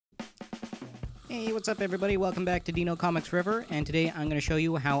Hey, what's up everybody? Welcome back to Dino Comics Forever, and today I'm going to show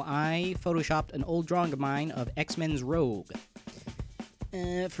you how I photoshopped an old drawing of mine of X-Men's Rogue.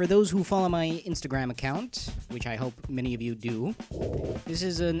 For those who follow my Instagram account, which I hope many of you do, this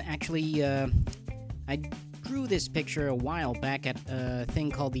is I drew this picture a while back at a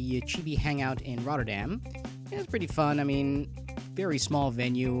thing called the Chibi Hangout in Rotterdam. It was pretty fun. I mean, very small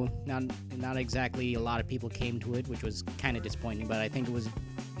venue, not exactly a lot of people came to it, which was kind of disappointing, but I think it was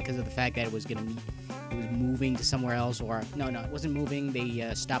because of the fact that it was moving to somewhere else, or no, it wasn't moving.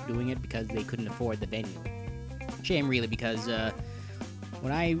 They stopped doing it because they couldn't afford the venue. Shame, really, because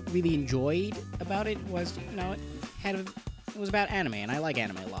what I really enjoyed about it was, it was about anime, and I like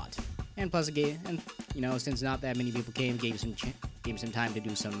anime a lot. And plus, since not that many people came, gave some time to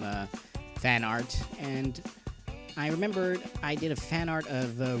do some fan art. And I remembered I did a fan art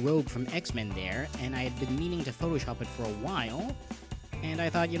of Rogue from X-Men there, and I had been meaning to Photoshop it for a while. And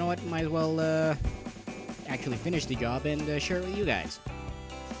I thought, might as well actually finish the job and share it with you guys.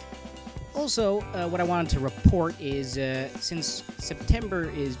 Also, what I wanted to report is, since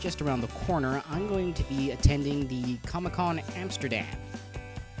September is just around the corner, I'm going to be attending the Comic-Con Amsterdam.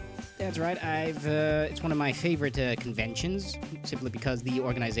 That's right, it's one of my favorite conventions, simply because the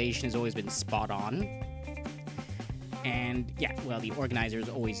organization has always been spot on. And, yeah, well, the organizer is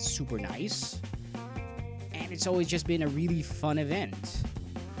always super nice. And it's always just been a really fun event.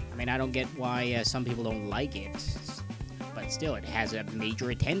 I mean, I don't get why some people don't like it, but still, it has a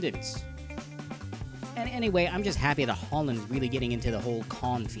major attendance. And anyway, I'm just happy that Holland's really getting into the whole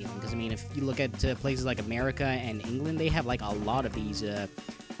con feeling, because, I mean, if you look at places like America and England, they have, like, a lot of these,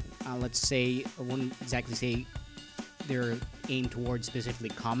 let's say, I wouldn't exactly say they're aimed towards specifically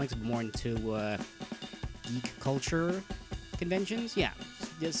comics, but more into geek culture conventions. Yeah,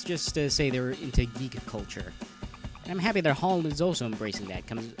 just to say they're into geek culture. And I'm happy that Holland is also embracing that.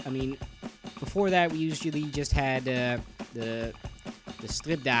 I mean, before that, we usually just had the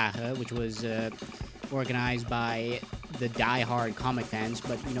Stripdagen, which was organized by the die-hard comic fans,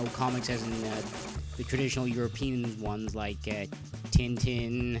 but, comics as in the traditional European ones like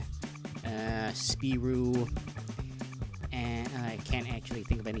Tintin, Spirou, and I can't actually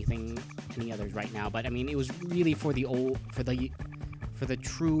think of any others right now, but I mean, it was really for the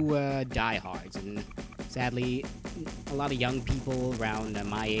true diehards, and sadly, a lot of young people around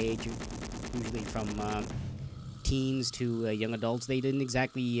my age, usually from teens to young adults, they didn't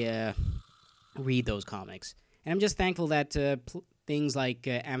exactly read those comics. And I'm just thankful that things like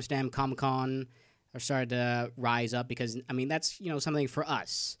Amsterdam Comic-Con are starting to rise up, because, I mean, that's, something for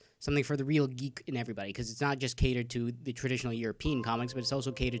us. Something for the real geek in everybody, because it's not just catered to the traditional European comics, but it's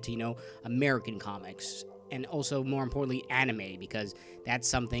also catered to, American comics, and also, more importantly, anime, because that's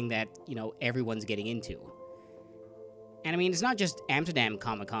something that, everyone's getting into. And, I mean, it's not just Amsterdam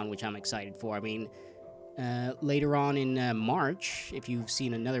Comic-Con, which I'm excited for. I mean, later on in March, if you've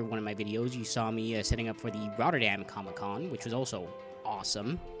seen another one of my videos, you saw me setting up for the Rotterdam Comic-Con, which was also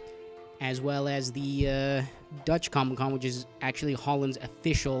awesome, as well as the Dutch Comic-Con, which is actually Holland's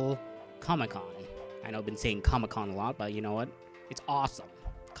official Comic-Con. I know I've been saying Comic-Con a lot, but you know what? It's awesome.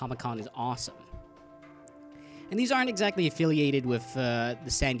 Comic-Con is awesome. And these aren't exactly affiliated with the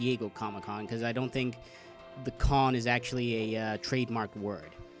San Diego Comic-Con, because I don't think the con is actually a trademarked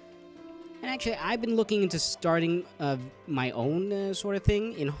word. And actually, I've been looking into starting my own sort of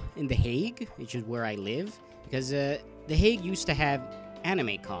thing in The Hague, which is where I live, because The Hague used to have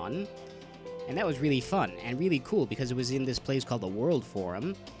Anime Con, and that was really fun and really cool, because it was in this place called the World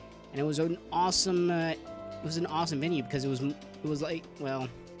Forum, and it was an awesome venue, because it was like, well,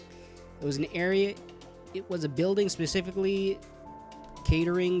 it was an area, it was a building specifically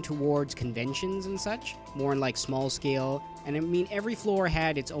catering towards conventions and such, more in like small scale. And I mean, every floor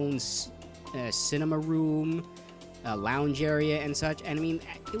had its own cinema room, lounge area and such, and I mean,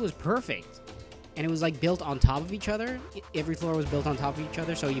 it was perfect. And it was like built on top of each other. Every floor was built on top of each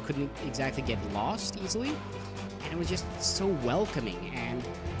other, so you couldn't exactly get lost easily. And it was just so welcoming. And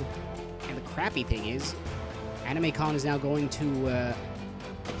the crappy thing is, AnimeCon is now going to a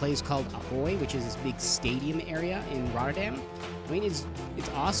place called Ahoy, which is this big stadium area in Rotterdam. I mean, it's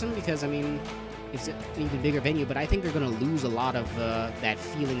awesome, because I mean, it's an even bigger venue, but I think they're going to lose a lot of that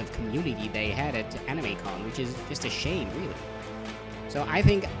feeling of community they had at AnimeCon, which is just a shame, really. So I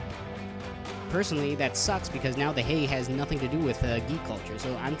think, personally, that sucks, because now The Hague has nothing to do with geek culture.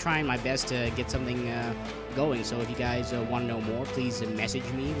 So I'm trying my best to get something going. So if you guys want to know more, please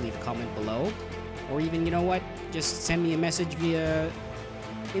message me, leave a comment below. Or even, just send me a message via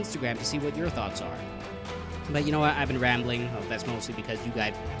Instagram to see what your thoughts are. But you know what, I've been rambling. Oh, that's mostly because you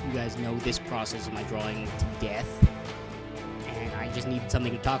guys know this process of my drawing to death. And I I just need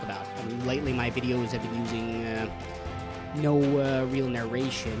something to talk about. I mean, lately my videos have been using no real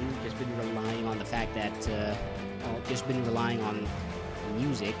narration, just been relying on the fact that, just been relying on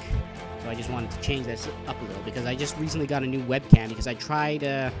music. So I just wanted to change this up a little because I just recently got a new webcam because I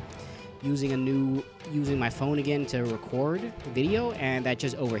tried using my phone again to record video, and that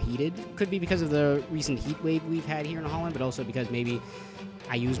just overheated. Could be because of the recent heat wave we've had here in Holland, but also because maybe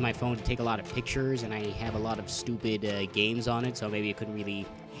I use my phone to take a lot of pictures and I have a lot of stupid games on it, so maybe it couldn't really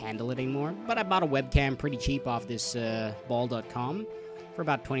handle it anymore. But I bought a webcam pretty cheap off this ball.com for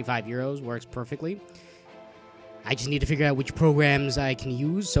about 25 euros, works perfectly. I just need to figure out which programs I can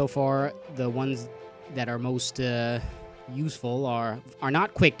use. So far, the ones that are most useful are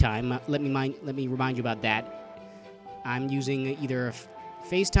not QuickTime. Let me remind you about that. I'm using either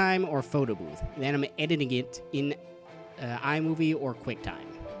FaceTime or Photo Booth. Then I'm editing it in iMovie or QuickTime.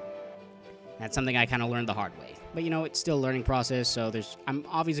 That's something I kind of learned the hard way. But, you know, it's still a learning process, so I'm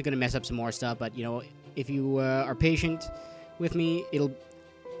obviously going to mess up some more stuff, but, you know, if you are patient with me,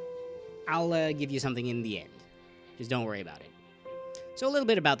 I'll give you something in the end. Just don't worry about it. So a little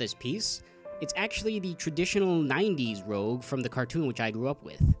bit about this piece. It's actually the traditional 90s Rogue from the cartoon, which I grew up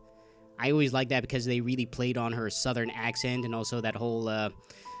with. I always liked that because they really played on her southern accent and also that whole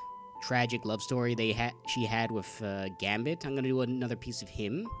tragic love story she had with Gambit. I'm going to do another piece of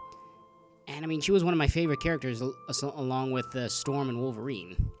him. And, I mean, she was one of my favorite characters along with Storm and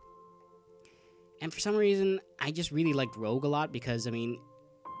Wolverine. And for some reason, I just really liked Rogue a lot because, I mean,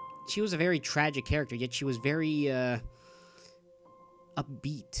 she was a very tragic character, yet she was very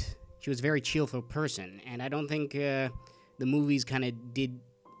upbeat. She was a very cheerful person, and I don't think the movies kind of did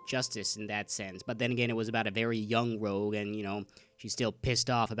justice in that sense. But then again, it was about a very young Rogue, and, you know, she's still pissed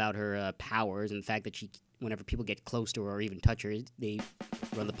off about her powers and the fact that whenever people get close to her or even touch her, they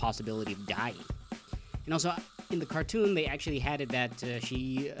run the possibility of dying. And also, in the cartoon, they actually had it that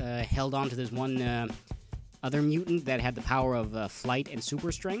she held on to this one other mutant that had the power of flight and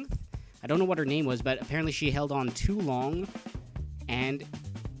super strength. I don't know what her name was, but apparently she held on too long, and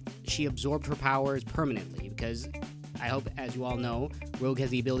she absorbed her powers permanently, because I hope, as you all know, Rogue has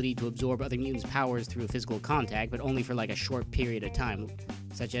the ability to absorb other mutants' powers through physical contact, but only for like a short period of time,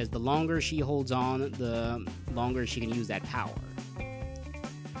 such as the longer she holds on, the longer she can use that power.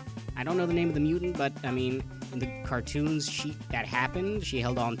 I don't know the name of the mutant, but, I mean, in the cartoons, that happened. She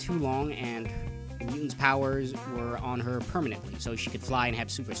held on too long, and the mutant's powers were on her permanently, so she could fly and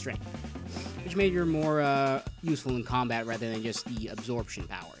have super strength, which made her more useful in combat rather than just the absorption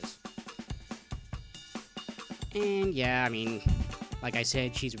powers. And yeah, I mean, like I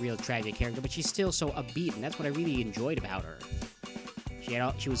said, she's a real tragic character, but she's still so upbeat, and that's what I really enjoyed about her.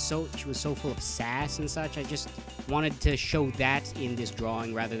 She was so full of sass and such. I just wanted to show that in this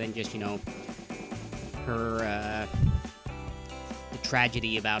drawing rather than just, you know, her the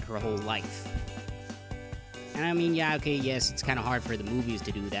tragedy about her whole life. And I mean, yeah, okay, yes, it's kind of hard for the movies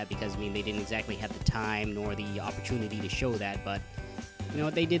to do that because, I mean, they didn't exactly have the time nor the opportunity to show that, but, you know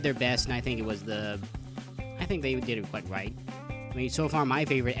what, they did their best, and I think they did it quite right. I mean, so far my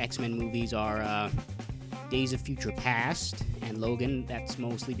favorite X-Men movies are Days of Future Past and Logan. That's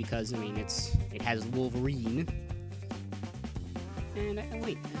mostly because, I mean, it has Wolverine. And,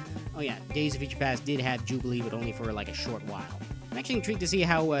 oh yeah, Days of Future Past did have Jubilee, but only for like a short while. I'm actually intrigued to see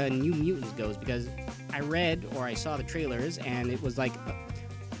how New Mutants goes, because I saw the trailers, and it was like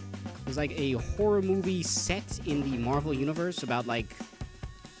a horror movie set in the Marvel Universe about, like,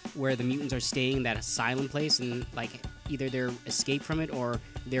 where the mutants are staying in that asylum place, and, like, either their escape from it or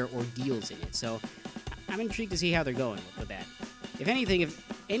their ordeals in it. So I'm intrigued to see how they're going with that. If anything, if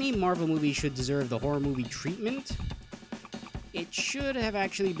any Marvel movie should deserve the horror movie treatment, it should have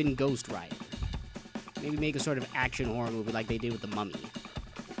actually been Ghost Rider. Maybe make a sort of action horror movie like they did with The Mummy.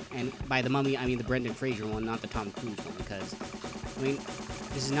 And by The Mummy, I mean the Brendan Fraser one, not the Tom Cruise one, because, I mean,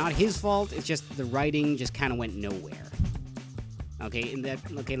 this is not his fault, it's just the writing just kind of went nowhere. Okay,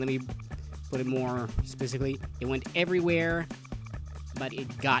 let me put it more specifically. It went everywhere, but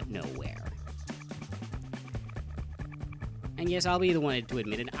it got nowhere. And yes, I'll be the one to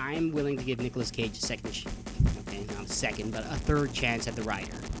admit it. I'm willing to give Nicolas Cage a second, not a second, but a third chance at the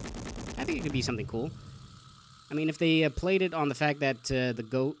writer. I think it could be something cool. I mean, if they played it on the fact that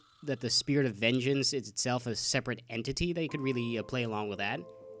the Spirit of Vengeance is itself a separate entity, they could really play along with that.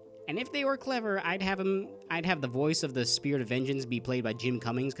 And if they were clever, I'd have the voice of the Spirit of Vengeance be played by Jim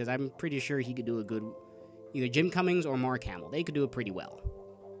Cummings, because I'm pretty sure he could do a good, either Jim Cummings or Mark Hamill. They could do it pretty well.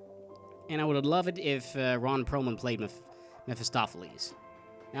 And I would love it if Ron Perlman played Mephistopheles.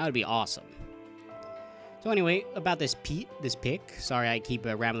 That would be awesome. So anyway, about this pic. Sorry, I keep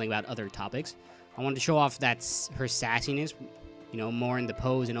rambling about other topics. I wanted to show off her sassiness. you know, more in the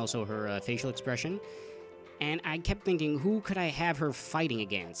pose and also her facial expression. And I kept thinking, who could I have her fighting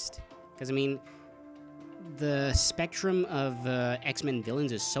against? Because, I mean, the spectrum of X-Men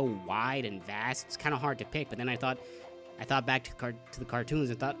villains is so wide and vast, it's kind of hard to pick. But then I thought back to the cartoons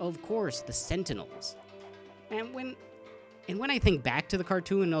and thought, oh, of course, the Sentinels. And when I think back to the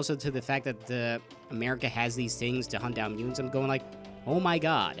cartoon and also to the fact that America has these things to hunt down mutants, I'm going like, oh my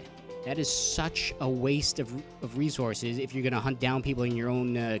god, that is such a waste of resources if you're going to hunt down people in your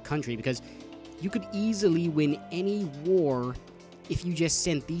own country, because you could easily win any war if you just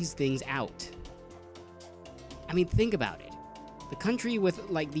sent these things out. I mean, think about it. The country with,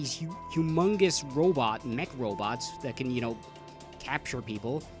 like, these humongous mech robots that can, you know, capture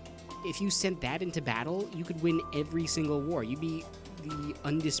people, if you sent that into battle, you could win every single war. You'd be the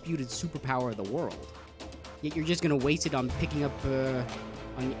undisputed superpower of the world. Yet you're just gonna waste it on picking up,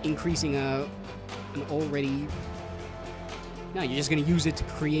 on increasing an already... No, you're just gonna use it to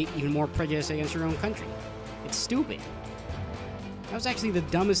create even more prejudice against your own country. It's stupid. That was actually the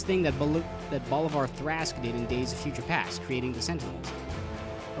dumbest thing that Bolivar Thrask did in Days of Future Past, creating the Sentinels.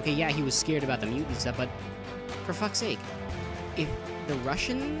 Okay, yeah, he was scared about the mutant stuff, but for fuck's sake, if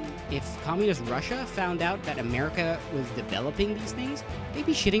communist Russia found out that America was developing these things, they'd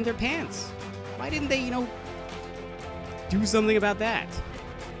be shitting their pants. Why didn't they, you know, do something about that?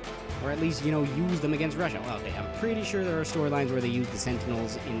 Or at least, you know, use them against Russia. Well, okay, I'm pretty sure there are storylines where they use the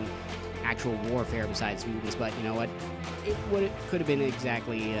Sentinels in actual warfare besides mutants, but you know what? It could have been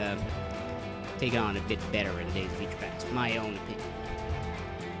exactly taken on a bit better in Days of Future Past. My own opinion.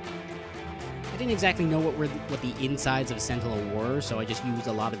 I didn't exactly know what the insides of a Sentinel were, so I just used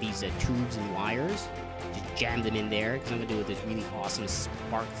a lot of these tubes and wires. Just jammed them in there, because I'm going to do with this really awesome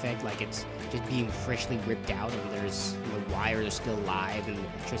spark effect, like it's just being freshly ripped out, and the wires are still live, and the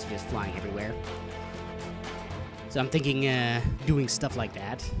electricity is flying everywhere. So I'm thinking doing stuff like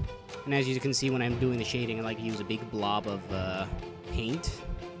that. And as you can see, when I'm doing the shading, I like to use a big blob of paint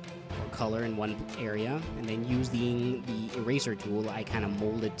or color in one area, and then use the eraser tool. I kind of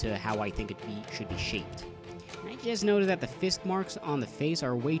mold it to how I think it should be shaped. And I just noticed that the fist marks on the face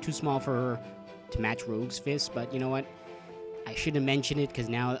are way too small for her to match Rogue's fist, but you know what? I should have mentioned it, because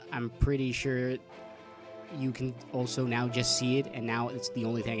now I'm pretty sure you can also now just see it, and now it's the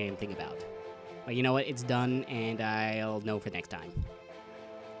only thing I can think about. But you know what? It's done, and I'll know for next time.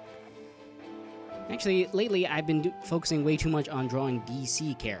 Actually, lately I've been focusing way too much on drawing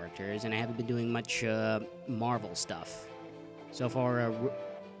DC characters, and I haven't been doing much Marvel stuff. So far,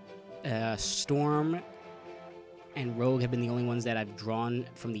 Storm and Rogue have been the only ones that I've drawn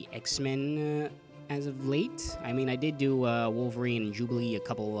from the X-Men as of late. I mean, I did do Wolverine and Jubilee a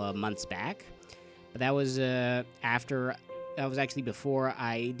couple months back, but that was actually before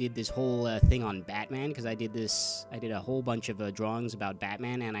I did this whole thing on Batman, because I did a whole bunch of drawings about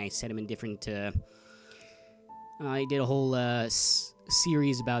Batman, and I set them in different... I did a whole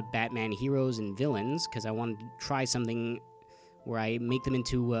series about Batman heroes and villains, because I wanted to try something where I make them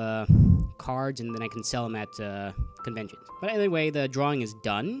into cards, and then I can sell them at conventions. But anyway, the drawing is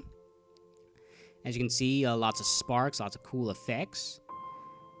done. As you can see, lots of sparks, lots of cool effects.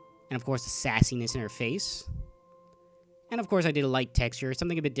 And of course, the sassiness in her face. And of course, I did a light texture,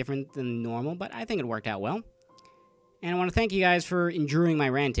 something a bit different than normal, but I think it worked out well. And I want to thank you guys for enduring my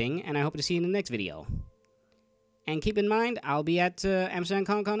ranting, and I hope to see you in the next video. And keep in mind, I'll be at Amsterdam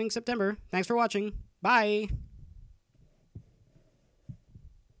Comic Con in September. Thanks for watching. Bye!